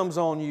Spirit comes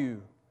on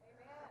you.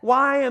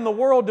 Why in the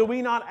world do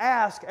we not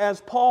ask,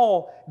 as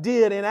Paul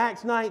did in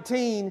Acts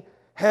 19,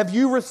 have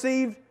you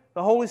received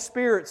the Holy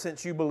Spirit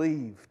since you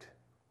believed?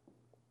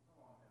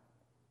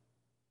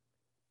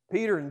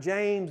 Peter and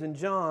James and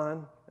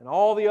John and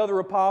all the other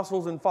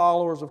apostles and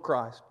followers of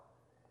Christ,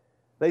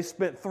 they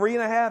spent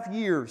 3.5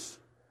 years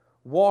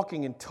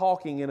walking and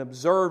talking and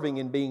observing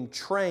and being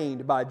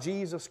trained by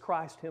Jesus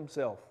Christ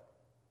Himself.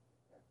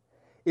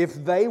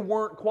 If they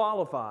weren't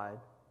qualified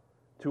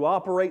to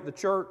operate the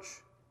church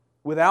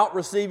without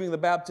receiving the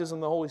baptism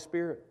of the Holy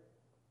Spirit,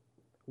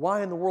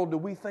 why in the world do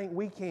we think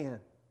we can?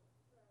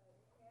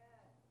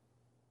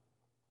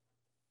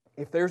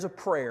 If there's a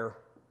prayer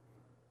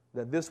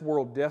that this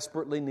world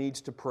desperately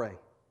needs to pray,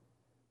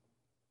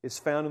 it's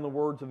found in the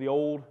words of the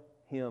old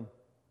hymn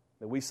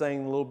that we sang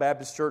in the little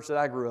Baptist church that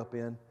I grew up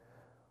in.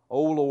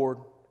 "O Lord,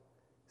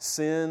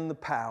 send the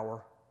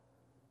power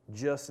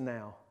just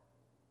now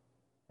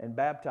and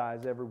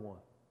baptize everyone."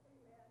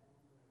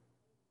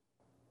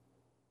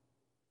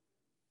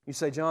 You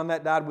say, "John,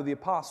 that died with the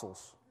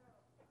apostles.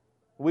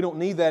 We don't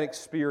need that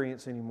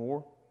experience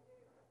anymore."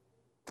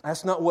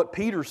 That's not what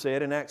Peter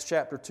said in Acts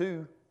chapter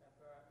 2.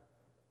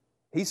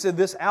 He said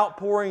this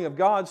outpouring of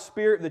God's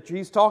Spirit that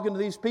He's talking to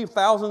these people,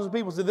 thousands of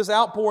people, said this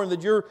outpouring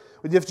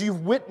that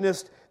you've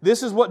witnessed,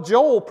 this is what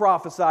Joel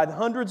prophesied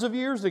hundreds of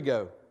years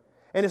ago.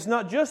 And it's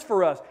not just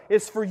for us,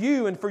 it's for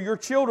you and for your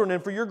children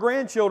and for your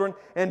grandchildren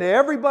and to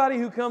everybody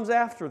who comes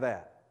after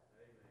that.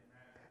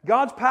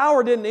 God's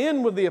power didn't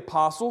end with the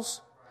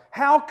apostles.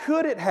 How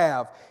could it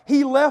have?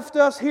 He left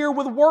us here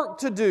with work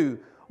to do.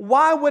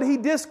 Why would He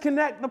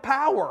disconnect the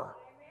power?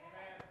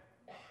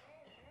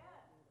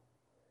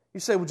 You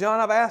say, "Well, John,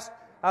 I've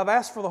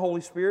asked for the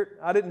Holy Spirit.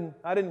 I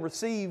didn't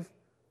receive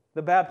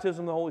the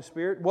baptism of the Holy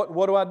Spirit.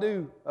 What do I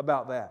do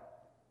about that?"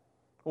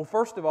 Well,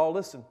 first of all,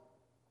 listen.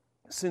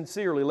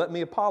 Sincerely, let me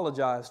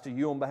apologize to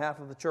you on behalf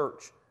of the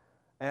church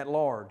at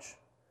large.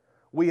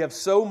 We have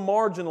so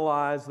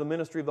marginalized the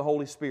ministry of the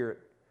Holy Spirit.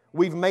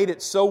 We've made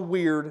it so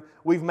weird.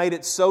 We've made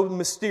it so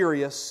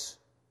mysterious.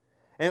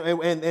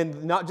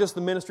 And not just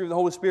the ministry of the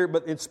Holy Spirit,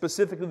 but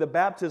specifically the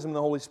baptism of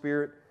the Holy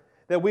Spirit,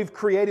 that we've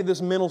created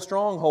this mental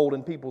stronghold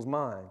in people's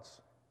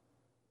minds.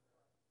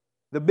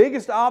 The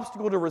biggest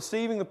obstacle to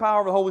receiving the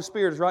power of the Holy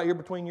Spirit is right here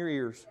between your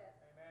ears.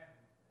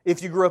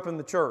 If you grew up in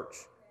the church.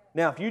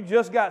 Now, if you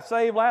just got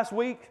saved last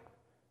week,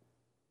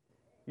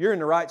 you're in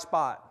the right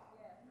spot.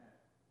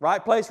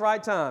 Right place,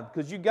 right time.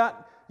 Because you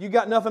got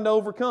nothing to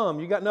overcome.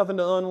 You got nothing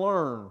to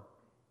unlearn.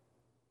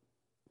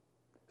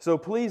 So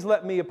please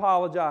let me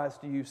apologize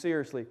to you,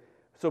 seriously.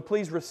 So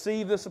please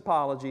receive this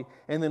apology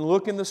and then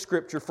look in the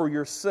Scripture for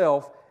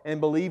yourself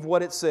and believe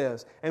what it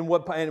says. And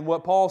what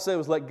Paul said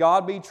was, let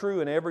God be true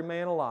and every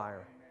man a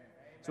liar.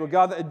 So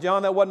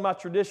John, that wasn't my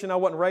tradition. I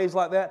wasn't raised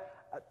like that.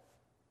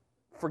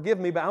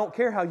 Forgive me, but I don't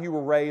care how you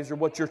were raised or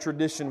what your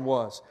tradition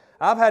was.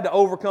 I've had to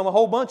overcome a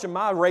whole bunch of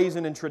my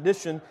raising and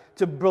tradition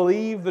to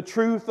believe the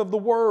truth of the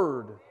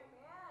Word.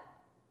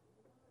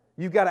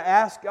 You've got to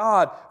ask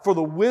God for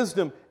the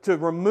wisdom to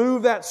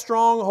remove that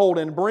stronghold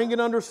and bring it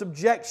under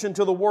subjection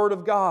to the Word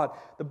of God.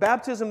 The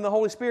baptism of the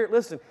Holy Spirit,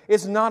 listen,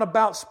 it's not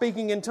about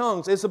speaking in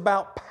tongues. It's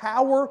about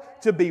power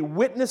to be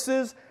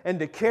witnesses and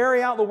to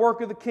carry out the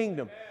work of the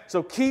kingdom.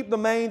 So keep the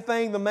main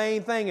thing,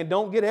 and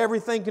don't get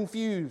everything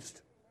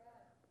confused.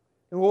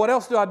 And what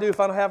else do I do if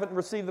I haven't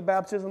received the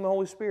baptism of the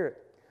Holy Spirit?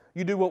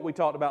 You do what we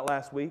talked about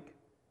last week.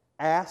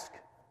 Ask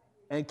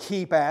and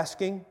keep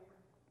asking.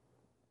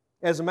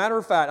 As a matter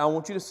of fact, I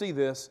want you to see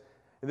this,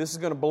 and this is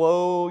going to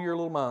blow your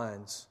little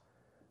minds.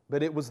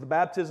 But it was the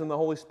baptism of the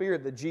Holy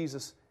Spirit that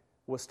Jesus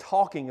was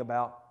talking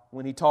about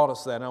when He taught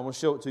us that. And I want to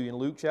show it to you in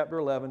Luke chapter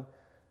 11.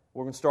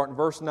 We're going to start in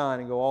verse 9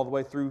 and go all the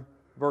way through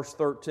verse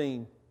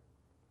 13.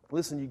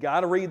 Listen, you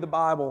got to read the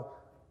Bible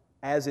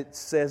as it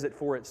says it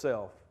for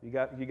itself. You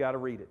got to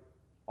read it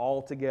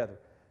all together.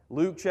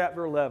 Luke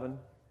chapter 11,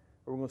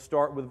 we're going to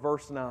start with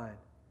verse 9.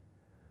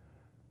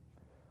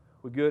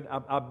 We good?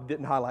 I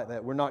didn't highlight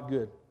that. We're not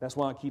good. That's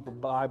why I keep a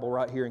Bible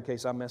right here in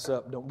case I mess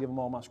up. Don't give them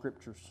all my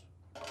scriptures.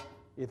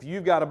 If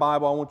you've got a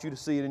Bible, I want you to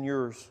see it in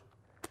yours.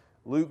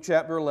 Luke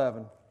chapter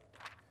 11.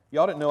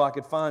 Y'all didn't know I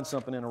could find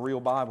something in a real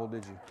Bible,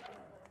 did you?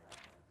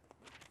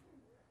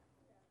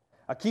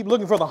 I keep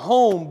looking for the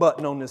home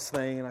button on this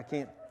thing and I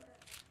can't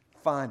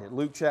find it.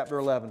 Luke chapter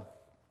 11.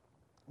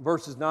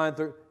 Verses 9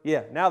 through...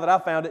 Yeah, now that I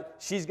found it,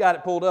 she's got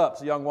it pulled up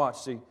so y'all can watch.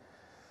 See.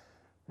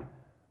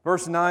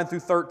 Verse 9 through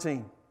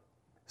 13.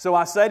 So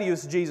I say to you,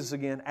 this is Jesus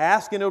again,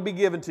 ask and it will be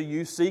given to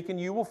you, seek and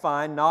you will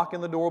find, knock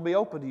and the door will be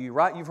open to you.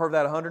 Right? You've heard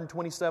that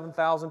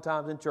 127,000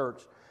 times in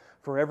church.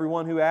 For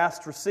everyone who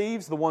asks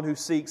receives, the one who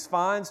seeks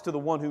finds, to the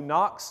one who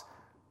knocks,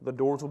 the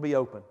doors will be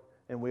open.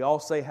 And we all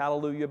say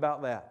hallelujah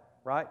about that.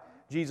 Right?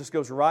 Jesus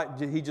goes right,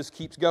 He just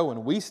keeps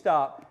going. We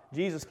stop,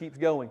 Jesus keeps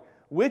going.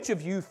 Which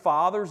of you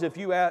fathers, if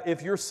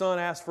your son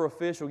asks for a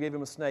fish, will give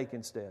him a snake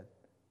instead?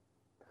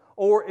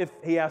 Or if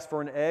he asks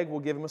for an egg, will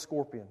give him a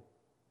scorpion?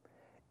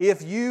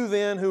 If you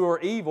then who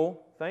are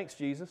evil, thanks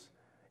Jesus,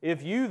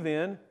 if you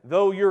then,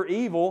 though you're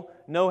evil,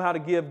 know how to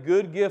give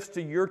good gifts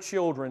to your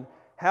children,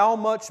 how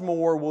much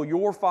more will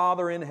your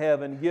Father in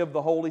heaven give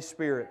the Holy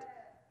Spirit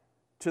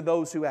to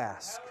those who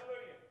ask?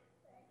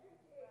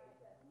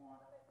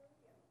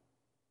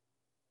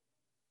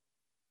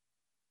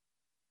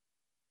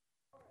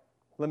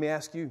 Let me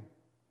ask you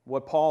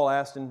what Paul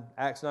asked in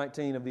Acts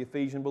 19 of the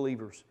Ephesian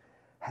believers.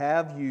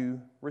 Have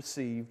you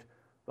received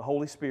the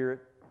Holy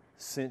Spirit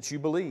since you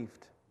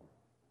believed?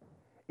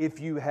 If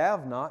you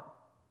have not,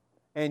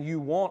 and you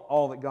want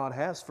all that God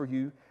has for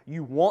you,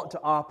 you want to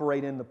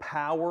operate in the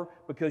power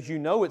because you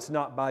know it's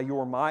not by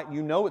your might,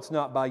 you know it's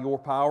not by your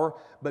power,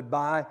 but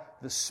by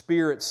the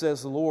Spirit,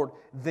 says the Lord,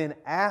 then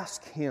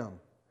ask Him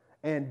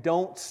and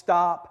don't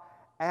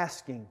stop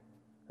asking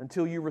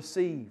until you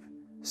receive.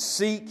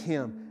 Seek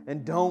Him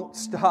and don't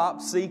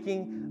stop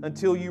seeking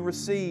until you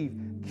receive.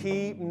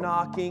 Keep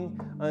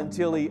knocking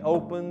until He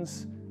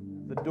opens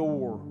the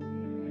door.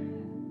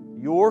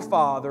 Your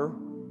Father,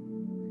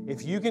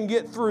 if you can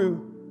get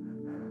through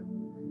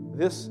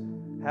this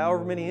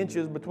however many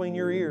inches between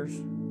your ears,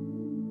 if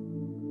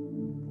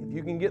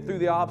you can get through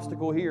the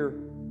obstacle here,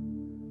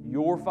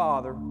 your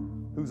Father,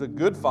 who's a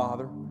good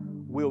Father,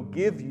 will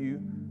give you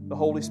the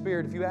Holy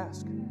Spirit if you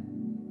ask.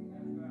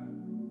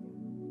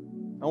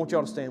 I want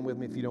y'all to stand with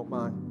me if you don't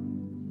mind.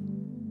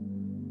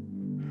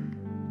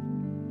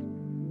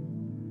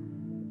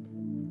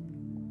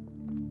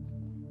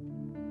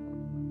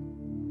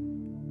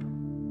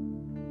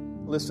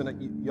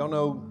 Listen, y'all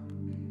know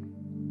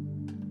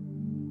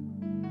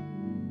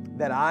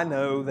that I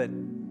know that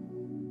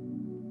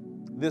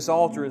this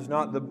altar is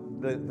not the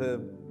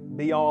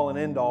be-all and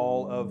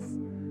end-all of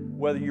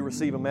whether you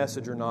receive a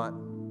message or not.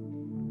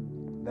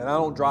 That I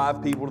don't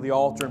drive people to the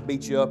altar and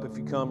beat you up if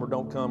you come or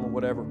don't come or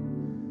whatever.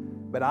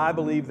 But I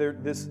believe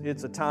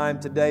it's a time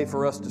today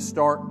for us to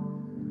start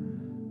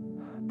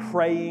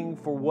praying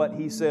for what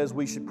He says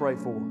we should pray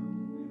for.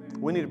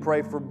 We need to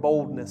pray for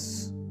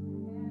boldness.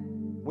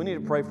 We need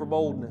to pray for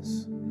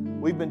boldness.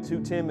 We've been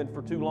too timid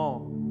for too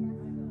long.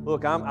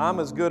 Look,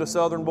 I'm as good a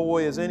Southern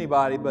boy as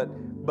anybody, but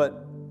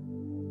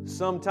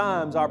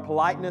sometimes our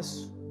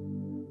politeness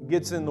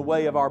gets in the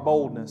way of our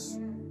boldness.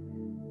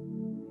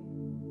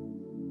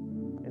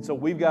 And so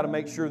we've got to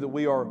make sure that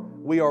we are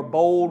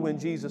bold when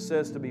Jesus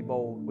says to be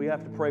bold. We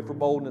have to pray for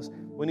boldness.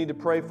 We need to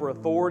pray for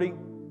authority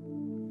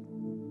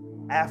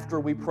after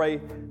we pray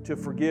to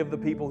forgive the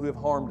people who have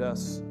harmed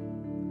us.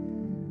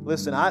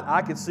 Listen,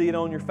 I can see it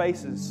on your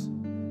faces.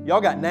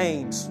 Y'all got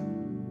names.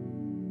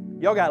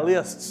 Y'all got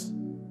lists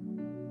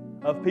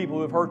of people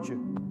who have hurt you.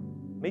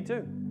 Me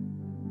too.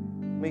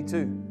 Me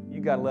too.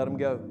 You got to let them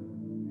go.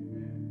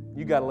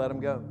 You got to let them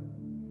go.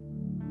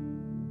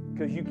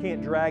 Because you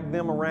can't drag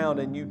them around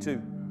and you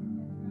too.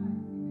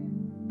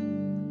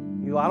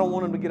 You know, I don't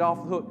want them to get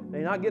off the hook.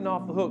 They're not getting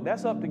off the hook.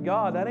 That's up to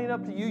God. That ain't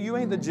up to you. You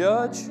ain't the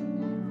judge.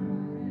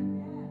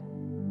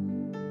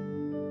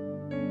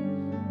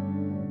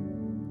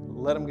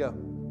 Let them go.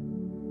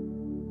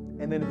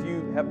 And then if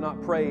you have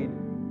not prayed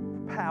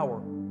for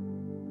power,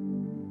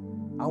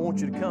 I want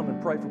you to come and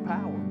pray for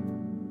power.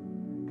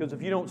 Because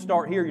if you don't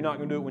start here, you're not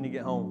going to do it when you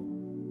get home.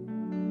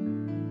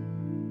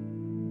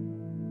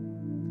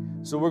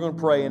 So we're going to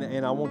pray,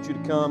 and I want you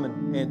to come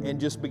and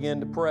just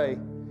begin to pray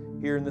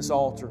here in this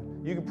altar.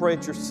 You can pray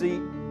at your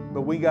seat,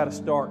 but we got to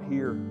start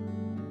here.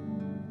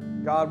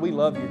 God, we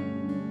love you.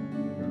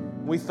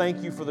 We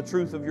thank you for the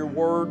truth of your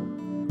word.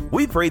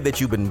 We pray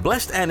that you've been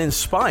blessed and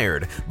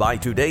inspired by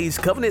today's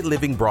Covenant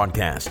Living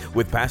broadcast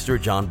with Pastor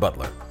John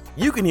Butler.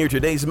 You can hear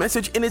today's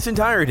message in its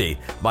entirety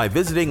by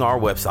visiting our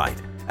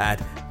website at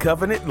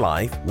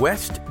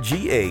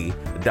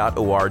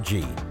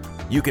covenantlifewestga.org.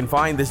 You can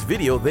find this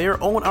video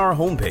there on our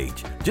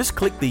homepage. Just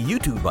click the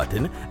YouTube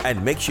button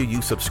and make sure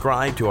you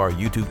subscribe to our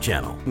YouTube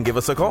channel. And give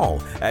us a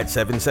call at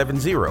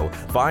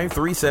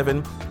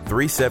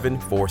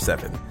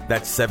 770-537-3747.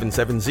 That's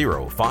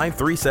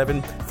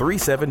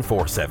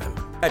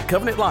 770-537-3747. At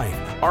Covenant Life,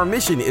 our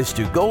mission is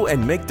to go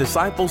and make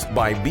disciples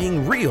by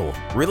being real,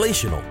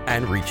 relational,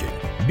 and reaching.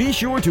 Be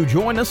sure to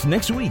join us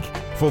next week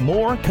for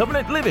more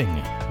Covenant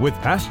Living with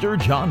Pastor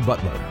John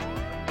Butler.